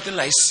there's nothing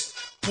like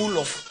pool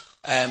of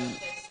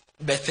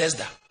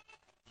Bethesda.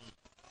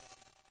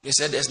 They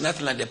said there's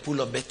nothing like the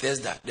pool of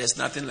Bethesda. There's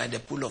nothing like the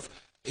pool of,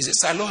 is it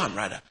Siloam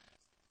rather?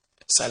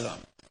 Siloam.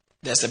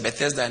 There's a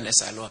Bethesda and a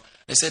Siloam.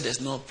 They said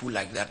there's no pool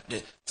like that.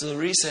 Till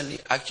recently,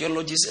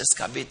 archaeologists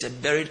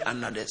excavated, buried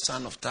under the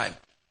sand of time,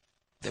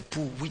 the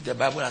pool which the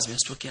Bible has been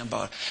speaking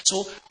about.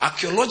 So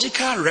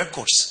archaeological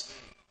records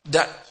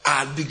that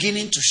are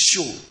beginning to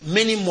show,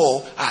 many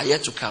more are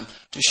yet to come,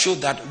 to show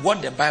that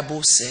what the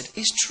Bible said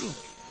is true.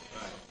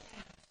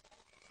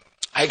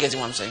 Are you getting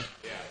what I'm saying?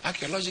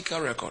 Archaeological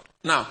record.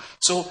 Now,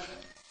 so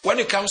when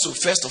it comes to,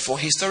 first of all,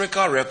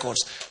 historical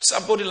records,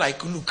 somebody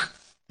like Luke,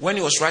 when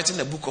he was writing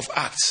the book of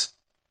Acts,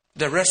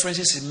 the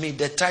references he made,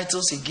 the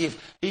titles he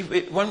gave.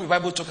 When the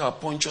Bible talked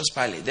about Pontius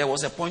Pilate, there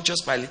was a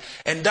Pontius Pilate,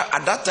 and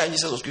at that time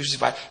Jesus was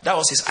crucified. That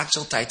was his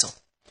actual title.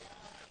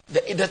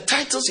 The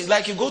titles,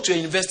 like you go to a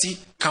university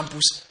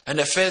campus, and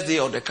the first day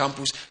of the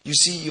campus, you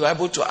see you're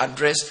able to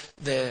address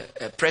the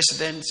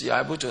president, you're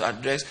able to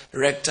address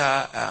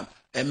rector,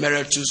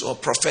 emeritus, or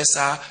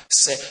professor.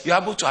 You're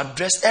able to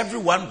address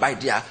everyone by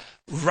their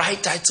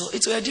right title.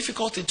 It's a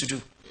difficult thing to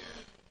do.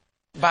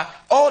 But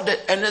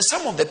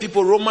some of the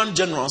people, Roman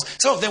generals,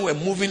 some of them were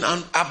moving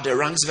up the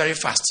ranks very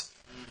fast.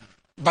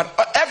 But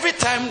every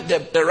time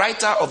the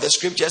writer of the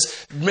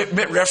scriptures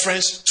made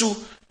reference to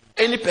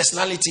any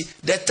personality,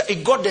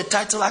 it got the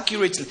title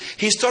accurately.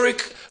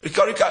 Historical,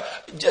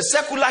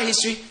 secular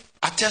history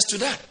attests to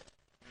that.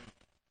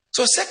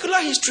 So secular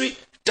history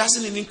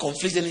doesn't even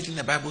conflict anything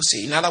the Bible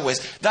says. In other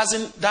words,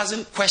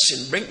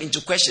 doesn't bring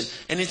into question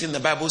anything the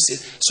Bible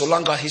says, so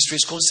long as history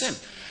is concerned.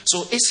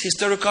 So its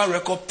historical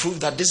record proves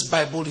that this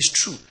Bible is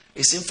true.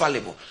 It's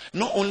infallible.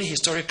 Not only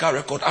historical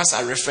record, as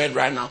I referred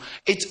right now,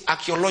 it's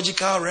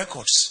archaeological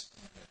records.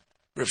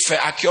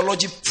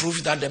 Archaeology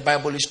proves that the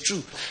Bible is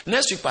true.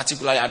 Next week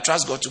particularly, I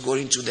trust God to go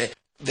into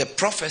the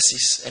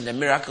prophecies and the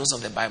miracles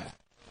of the Bible.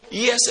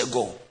 Years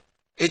ago,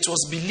 it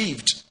was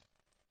believed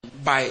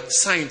by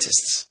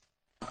scientists,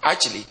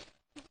 actually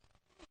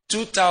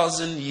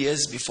 2,000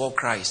 years before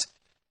Christ.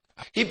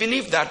 He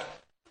believed that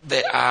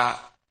there are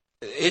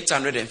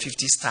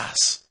 850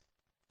 stars.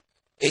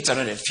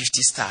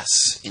 850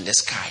 stars in the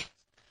sky.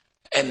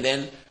 And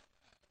then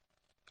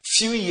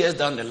few years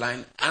down the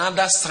line,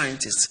 another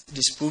scientist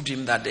disproved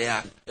him that there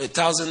are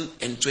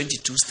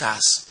 1,022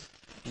 stars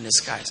in the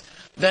skies.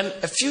 Then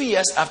a few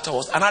years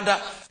afterwards, another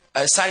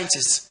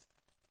scientist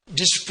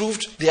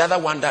disproved the other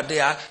one that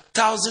there are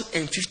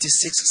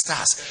 1,056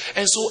 stars.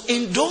 And so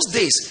in those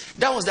days,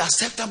 that was the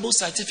acceptable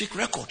scientific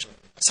record.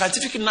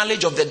 Scientific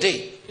knowledge of the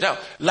day. Now,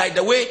 like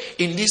the way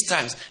in these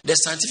times, the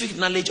scientific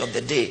knowledge of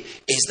the day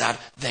is that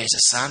there is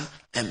a sun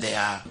and there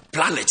are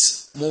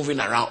planets moving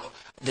around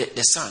the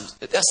sun.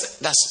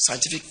 That's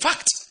scientific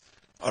fact.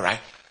 All right.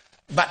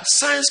 But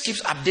science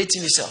keeps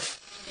updating itself.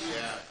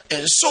 Yeah.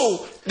 And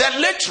so,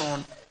 then later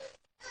on,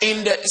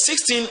 in the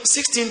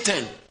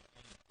 1610,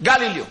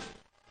 Galileo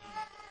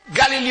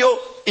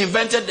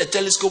invented the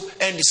telescope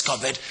and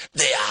discovered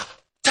there are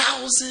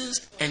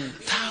thousands and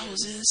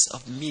thousands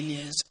of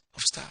millions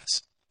of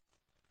stars.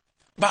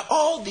 But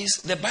all this,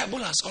 the Bible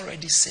has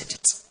already said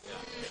it.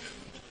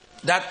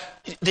 That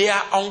they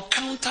are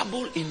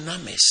uncountable in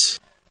numbers.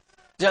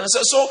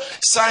 So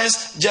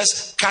science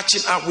just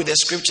catching up with the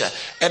scripture.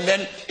 And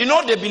then,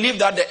 they believe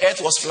that the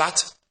earth was flat.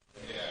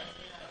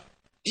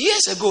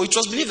 Years ago, it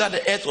was believed that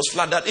the earth was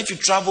flat. That if you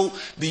travel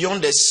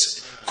beyond the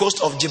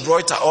coast of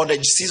Gibraltar or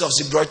the seas of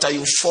Gibraltar,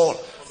 you fall.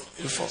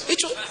 You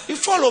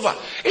fall over.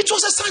 It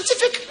was a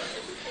scientific.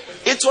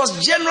 It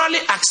was generally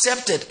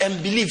accepted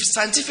and believed,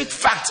 scientific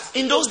fact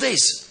in those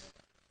days.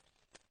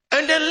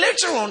 And then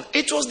later on,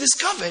 it was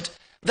discovered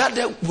that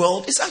the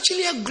world is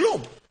actually a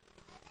globe.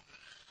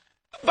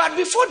 But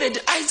before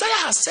that,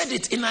 Isaiah has said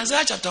it in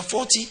Isaiah chapter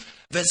 40,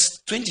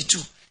 verse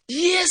 22.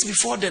 Years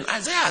before then,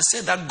 Isaiah has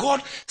said that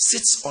God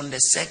sits on the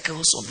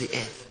circles of the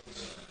earth.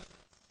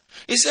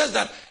 He says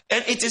that,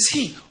 and it is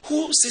he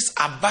who sits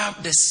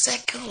above the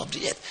circle of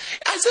the earth.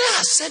 Isaiah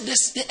has said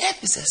this, the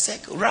earth is a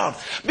circle round.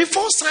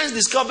 Before science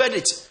discovered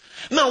it.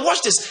 Now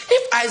watch this.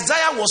 If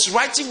Isaiah was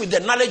writing with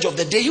the knowledge of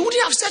the day, he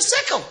wouldn't have said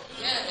circle.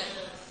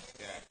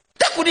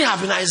 That couldn't have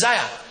been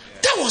Isaiah.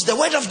 That was the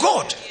word of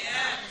God.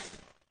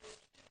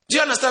 Do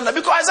you understand that?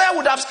 Because Isaiah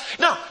would have...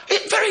 Now,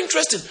 very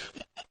interesting.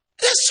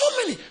 There's so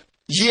many.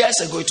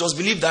 Years ago, it was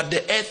believed that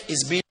the earth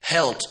is being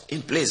held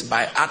in place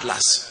by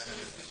Atlas.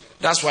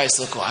 That's why it's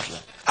still called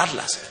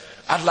Atlas.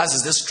 Atlas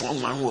is the strong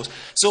man who was.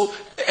 So,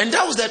 and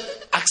that was the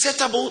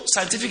acceptable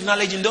scientific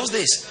knowledge in those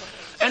days.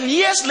 And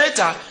years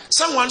later,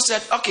 someone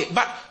said, okay,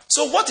 but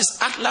so what is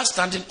Atlas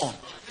standing on?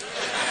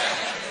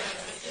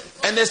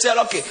 And they said,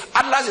 okay,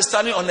 Atlas is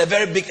standing on a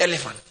very big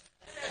elephant.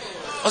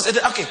 I said,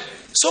 okay,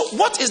 so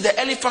what is the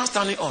elephant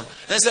standing on?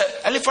 They said,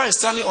 elephant is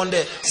standing on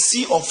the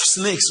sea of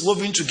snakes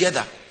woven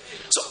together.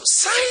 So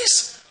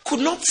science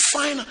could not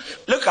find.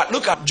 Look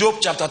at Job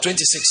chapter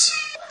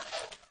 26.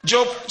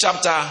 Job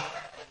chapter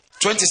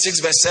 26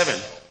 verse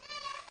 7.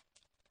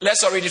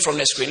 Let's all read it from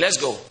the screen. Let's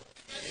go.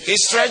 He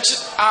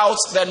stretched out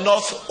the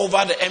north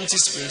over the empty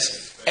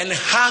space and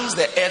hangs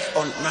the earth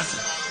on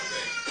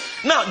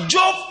nothing. Now,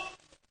 Job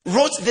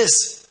wrote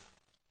this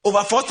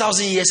over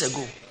 4,000 years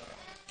ago.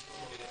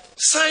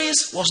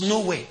 Science was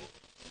nowhere.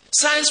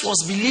 Science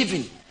was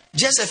believing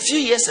just a few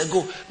years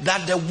ago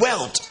that the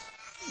world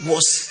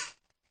was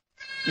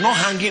not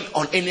hanging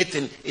on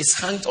anything. It's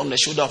hanged on the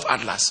shoulder of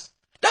Atlas.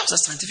 That was a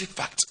scientific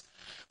fact.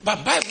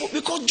 But Bible,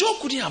 because Job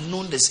couldn't have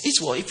known this,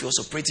 if he was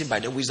operating by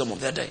the wisdom of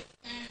that day.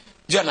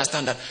 Do you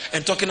understand that?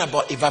 And talking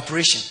about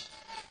evaporation.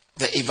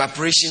 The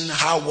evaporation,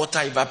 how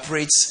water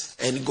evaporates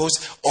and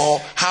goes,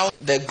 or how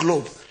the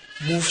globe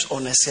moves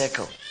on a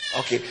circle.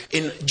 Okay.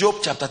 In Job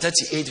chapter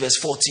 38 verse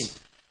 14,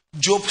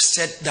 Job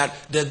said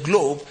that the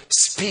globe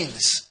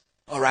spins.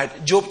 All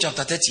right. Job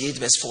chapter 38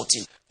 verse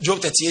 14. Job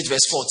 38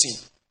 verse 14.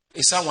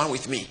 Is someone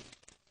with me?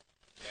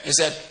 He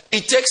said,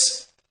 it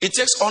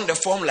takes on the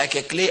form like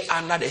a clay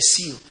under the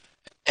seal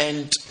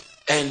and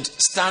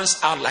stands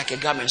out like a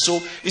garment.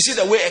 So you see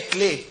the way a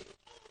clay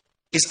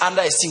is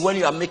under a seal when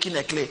you are making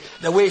a clay,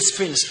 the way it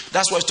spins.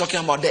 That's what it's talking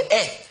about. The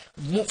earth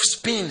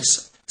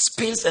moves,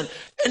 spins,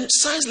 and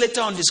science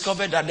later on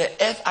discovered that the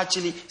earth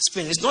actually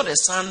spins. It's not the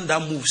sun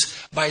that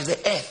moves, but it's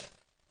the earth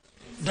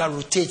that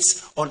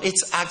rotates on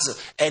its axis,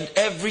 and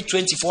every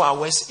 24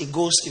 hours it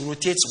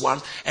rotates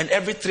once, and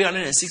every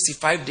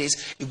 365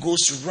 days it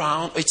goes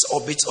round its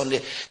orbit on the.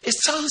 It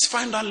sounds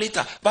find out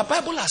later, but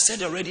Bible has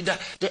said already that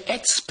the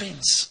earth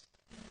spins.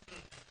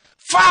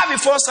 Far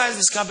before science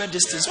discovered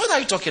these things. What are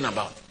you talking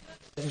about?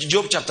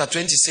 Job chapter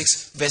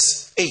 26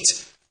 verse 8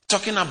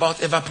 talking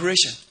about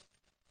evaporation.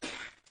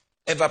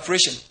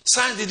 Evaporation.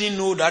 Science didn't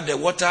know that the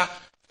water,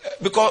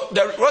 because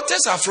the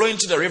waters are flowing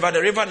to the river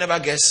never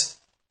gets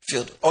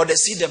filled, or the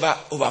sea never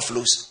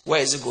overflows.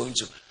 Where is it going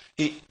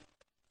to?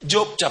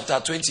 Job chapter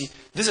 20.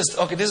 This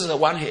is the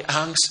one he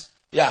hangs.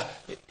 Yeah,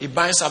 he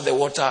binds up the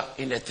water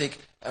in the thick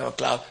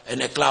cloud,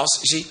 and the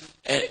clouds. You see,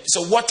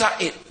 so water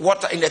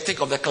in the thick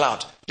of the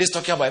cloud. This is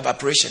talking about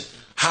evaporation.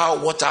 How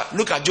water.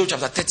 Look at Job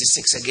chapter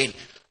 36 again.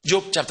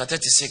 Job chapter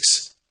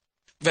 36,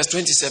 verse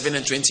 27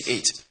 and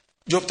 28.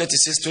 Job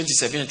 36,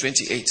 27 and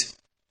 28.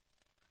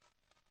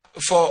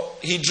 For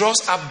he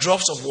draws up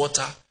drops of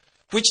water,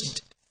 which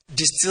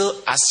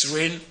distill as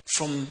rain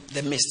from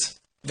the mist.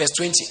 Verse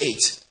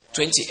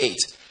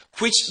 28.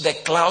 Which the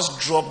clouds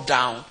drop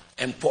down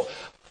and pour.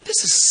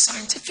 This is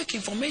scientific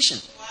information.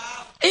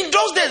 In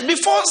those days,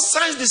 before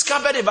science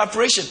discovered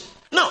evaporation.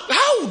 Now,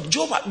 how would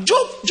Job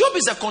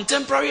is a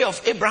contemporary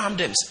of Abraham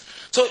Dems.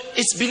 So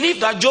it's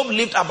believed that Job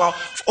lived about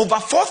over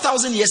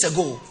 4,000 years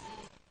ago.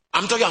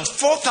 I'm talking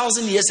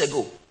 4,000 years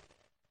ago.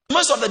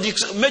 Most of the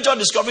major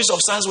discoveries of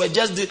science were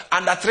just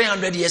under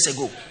 300 years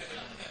ago.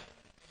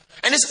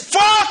 And it's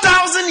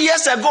 4,000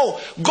 years ago,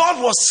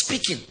 God was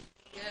speaking.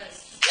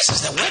 This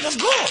is the word of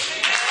God.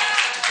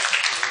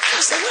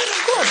 That's the word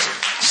of God.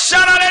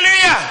 Shout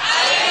hallelujah.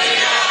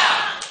 Hallelujah.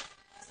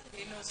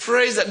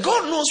 Praise that.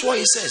 God knows what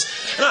he says.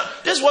 Now,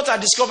 this is what I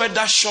discovered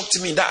that shocked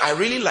me, that I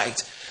really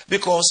liked.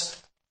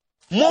 Because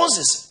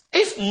Moses,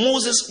 if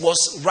Moses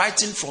was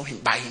writing from him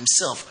by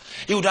himself,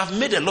 he would have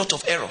made a lot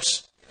of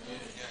errors.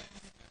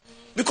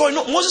 Because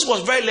Moses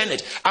was very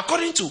learned.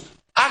 According to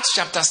Acts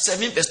chapter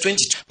 7 verse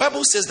 22,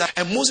 Bible says that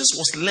and Moses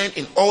was learned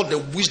in all the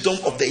wisdom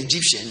of the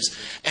Egyptians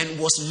and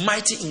was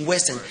mighty in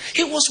wisdom.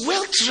 He was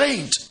well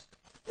trained.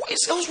 He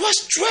was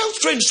well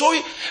trained. So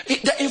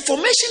the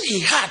information he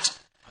had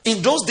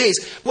in those days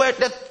were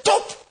the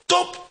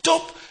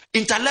top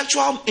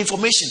intellectual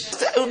information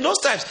in those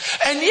times.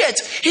 And yet,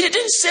 he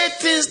didn't say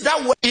things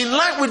that were in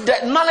line with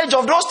the knowledge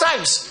of those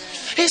times.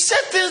 He said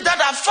things that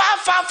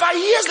are far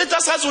years later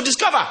science will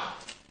discover.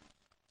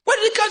 Where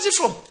did he get it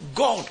from?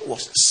 God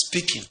was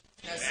speaking.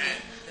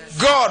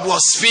 God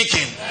was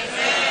speaking.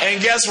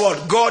 And guess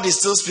what? God is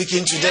still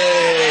speaking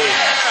today.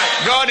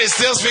 God is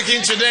still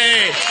speaking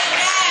today.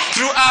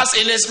 Through us,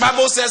 in his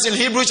Bible says in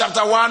Hebrews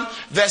chapter 1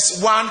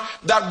 verse 1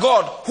 that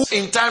God, who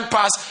in time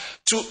past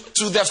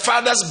to the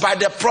fathers by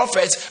the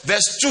prophets,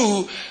 verse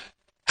 2,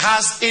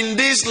 has in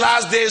this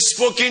last day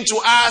spoken to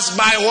us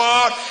by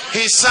what?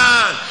 His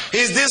Son.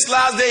 Is this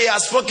last day he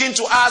has spoken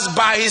to us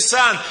by his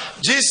Son.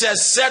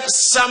 Jesus said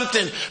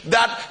something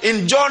that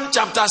in John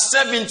chapter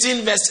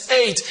 17 verse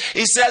 8,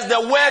 he says,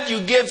 the word you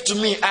gave to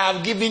me, I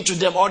have given to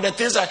them. Or the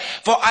things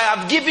for I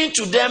have given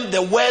to them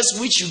the words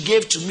which you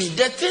gave to me.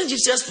 The things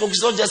Jesus spoke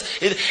is not just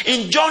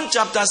in John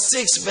chapter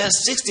 6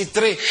 verse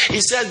 63, he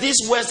said, these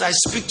words I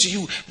speak to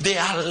you, they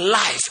are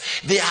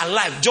life. They are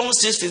life. John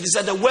 6, he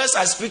said, the words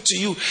I speak to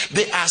you,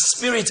 they are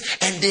spirit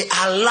and they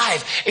are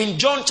life. In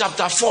John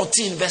chapter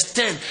 14 verse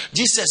 10,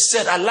 Jesus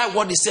said, I like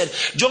what he said.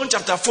 John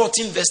chapter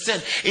 14 verse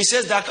 10, he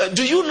says that,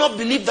 do you not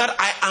believe that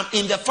I am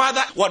in the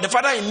Father, the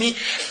Father in me?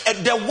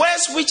 The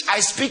words which I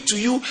speak to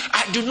you,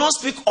 I do not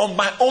speak on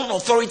my own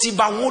authority,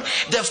 but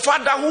the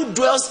Father who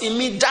dwells in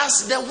me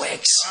does the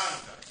works.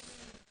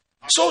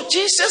 So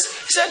Jesus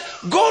said,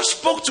 God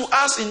spoke to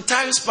us in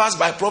times past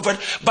by prophet,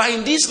 but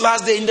in this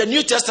last day in the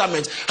New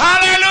Testament,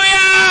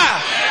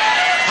 hallelujah!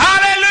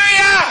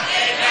 Hallelujah!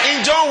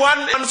 In John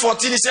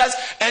 1:14 it says,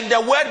 and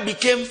the word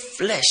became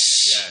flesh.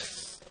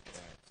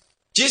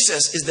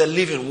 Jesus is the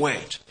living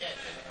word.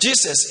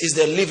 Jesus is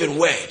the living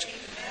word.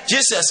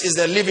 Jesus is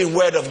the living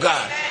word of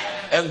God.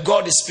 And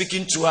God is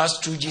speaking to us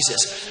through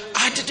Jesus.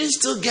 I didn't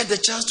still get the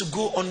chance to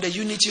go on the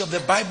unity of the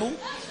Bible.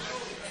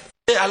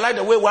 I like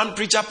the way one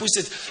preacher puts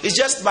it. It's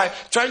just by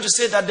trying to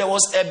say that there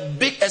was a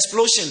big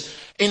explosion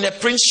in the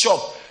print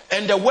shop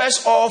and the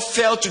words all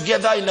fell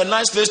together in a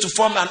nice place to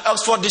form an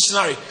Oxford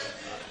dictionary.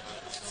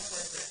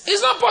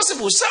 It's not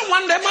possible.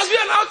 There must be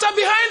an altar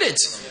behind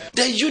it.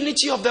 The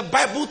unity of the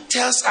Bible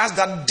tells us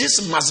that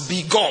this must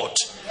be God.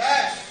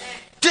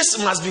 This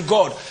must be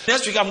God.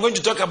 Next week I'm going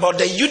to talk about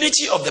the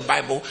unity of the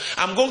Bible.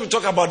 I'm going to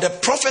talk about the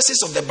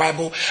prophecies of the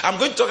Bible. I'm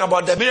going to talk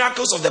about the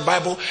miracles of the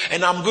Bible.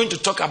 And I'm going to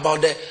talk about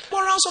the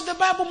morals of the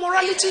Bible,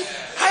 morality.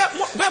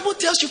 Bible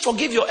tells you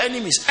forgive your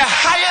enemies. A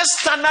higher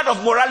standard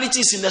of morality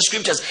is in the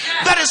scriptures.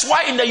 That is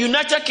why in the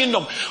United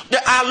Kingdom,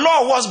 our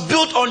law was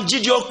built on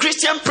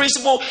Judeo-Christian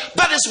principle.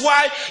 That is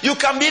why you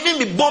can even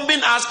be bombing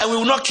us and we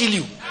will not kill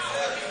you.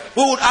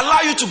 We would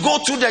allow you to go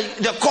through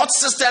the court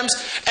systems,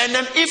 and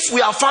then if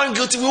we are found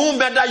guilty, we won't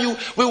murder you,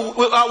 we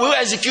will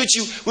execute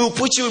you, we will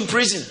put you in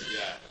prison.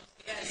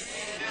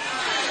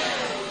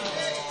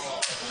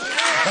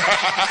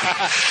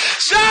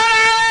 Shout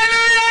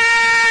hallelujah!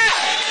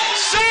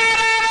 Shout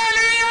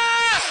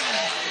hallelujah!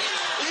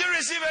 Did you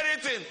receive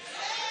anything?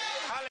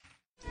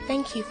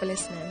 Thank you for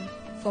listening.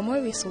 For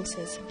more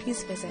resources,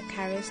 please visit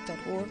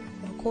caris.org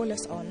or call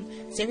us on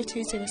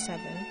 0207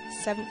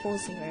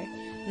 740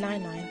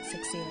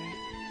 9960.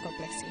 God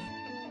bless you.